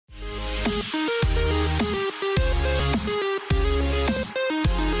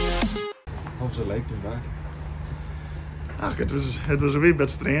What's it like being back? It was a wee bit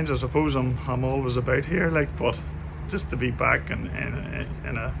strange. I suppose I'm always about here, like, but just to be back in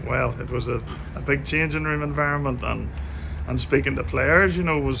a, well, it was a big changing room environment, and speaking to players, you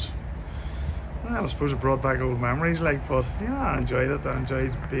know, was, well, I suppose it brought back old memories, like, but yeah, I enjoyed it. I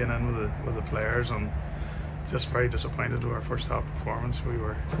enjoyed being in with the players, and just very disappointed with our first half performance.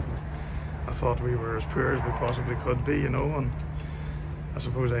 I thought we were as poor as we possibly could be, you know, and I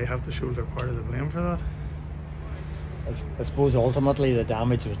suppose I have to shoulder part of the blame for that. I suppose ultimately the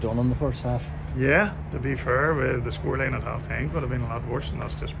damage was done in the first half. Yeah, to be fair, the scoreline at half time could have been a lot worse, and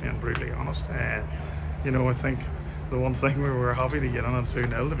that's just being brutally honest. You know, I think the one thing we were happy to get on at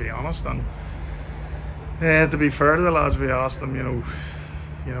 2-0, to be honest, and to be fair to the lads, we asked them, you know,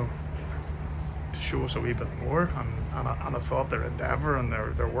 to show us a wee bit more, and I thought their endeavour and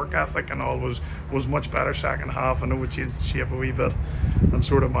their work ethic and all was much better second half. I know we changed the shape a wee bit and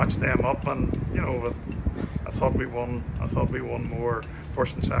sort of matched them up, and you know, I thought we won more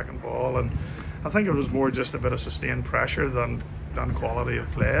first and second ball, and I think it was more just a bit of sustained pressure than quality of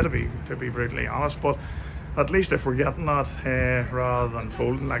play, to be brutally honest. But at least if we're getting that rather than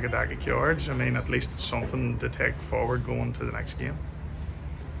folding like a deck of cards, I mean, at least it's something to take forward going to the next game.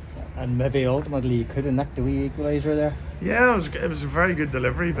 And maybe ultimately you could have nicked the wee equaliser there. Yeah, it was a very good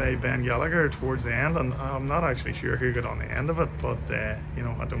delivery by Ben Gallagher towards the end, and I'm not actually sure who got on the end of it, but you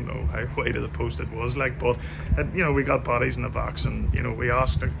know, I don't know how wide of the post it was, like, but you know, we got bodies in the box, and you know, we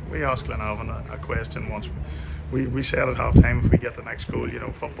asked Glenavon a question once. We said at half time, if we get the next goal, you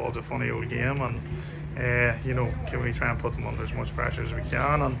know, football's a funny old game, and you know, can we try and put them under as much pressure as we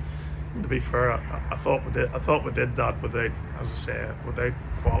can? And to be fair, I thought we did that without, as I say, without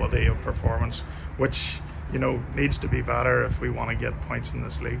quality of performance, which, you know, needs to be better if we want to get points in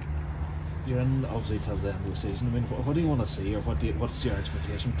this league. You're in obviously till the end of the season. I mean, what do you want to see, or what's your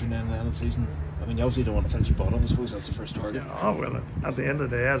expectation between now and the end of the season? I mean, you obviously don't want to finish bottom. I suppose that's the first target. Yeah, oh, well, at the end of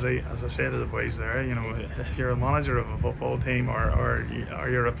the day, as I said to the boys there, you know, if you're a manager of a football team, or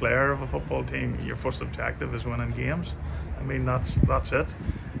you're a player of a football team, your first objective is winning games. I mean, that's it.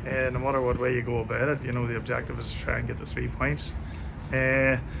 No matter what way you go about it, you know, the objective is to try and get the 3 points.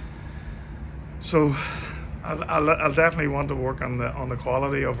 So I'll definitely want to work on the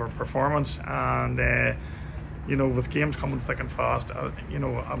quality of our performance, and you know, with games coming thick and fast, you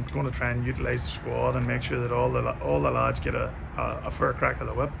know, I'm going to try and utilise the squad and make sure that all the lads get a fair crack of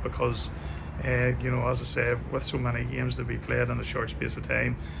the whip, because you know, as I say, with so many games to be played in a short space of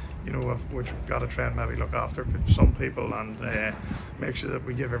time, you know, we've got to try and maybe look after some people and make sure that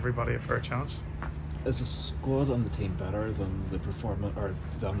we give everybody a fair chance. Is the squad on the team better than the performance, or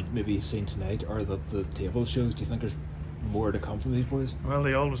than maybe seen tonight, or that the table shows? Do you think there's more to come from these boys? Well,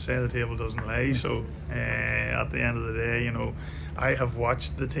 they always say the table doesn't lie, so at the end of the day, you know, I have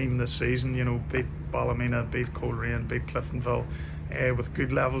watched the team this season, you know, beat Ballymena, beat Coleraine, beat Cliftonville, with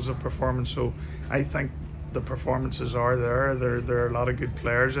good levels of performance. So I think the performances are there. There are a lot of good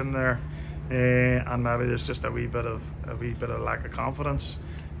players in there, and maybe there's just a wee bit of lack of confidence.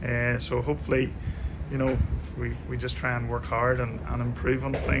 So hopefully, you know, we just try and work hard and improve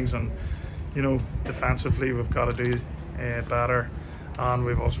on things, and you know, defensively we've got to do better, and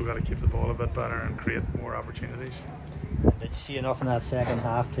we've also got to keep the ball a bit better and create more opportunities. Did you see enough in that second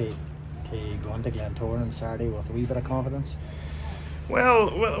half to go into Glentoran on Saturday with a wee bit of confidence? Well,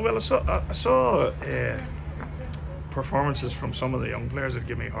 I saw performances from some of the young players that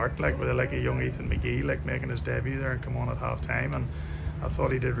give me heart, like a young 𝗵𝗔𝗍𝗍, like making his debut there and come on at half time, and I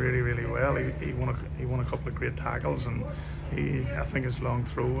thought he did really well. He won a couple of great tackles, and I think his long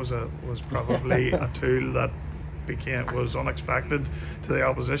throw was probably a tool that was unexpected to the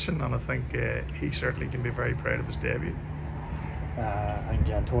opposition, and I think he certainly can be very proud of his debut. And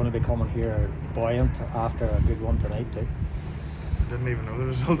Glentoran will be coming here buoyant after a good one tonight too. Didn't even know the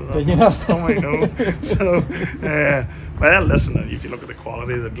result of that. Did you not? Oh, I know. So, well, listen, if you look at the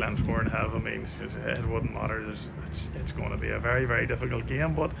quality that Glentoran have, I mean, it wouldn't matter. It's going to be a very difficult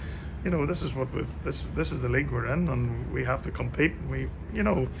game, but you know, this is the league we're in, and we have to compete. You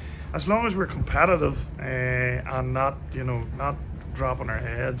know, as long as we're competitive and not dropping our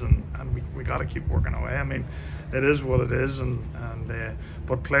heads, and we got to keep working away. I mean, it is what it is,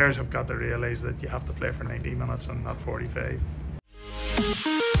 but players have got to realise that you have to play for 90 minutes and not 45.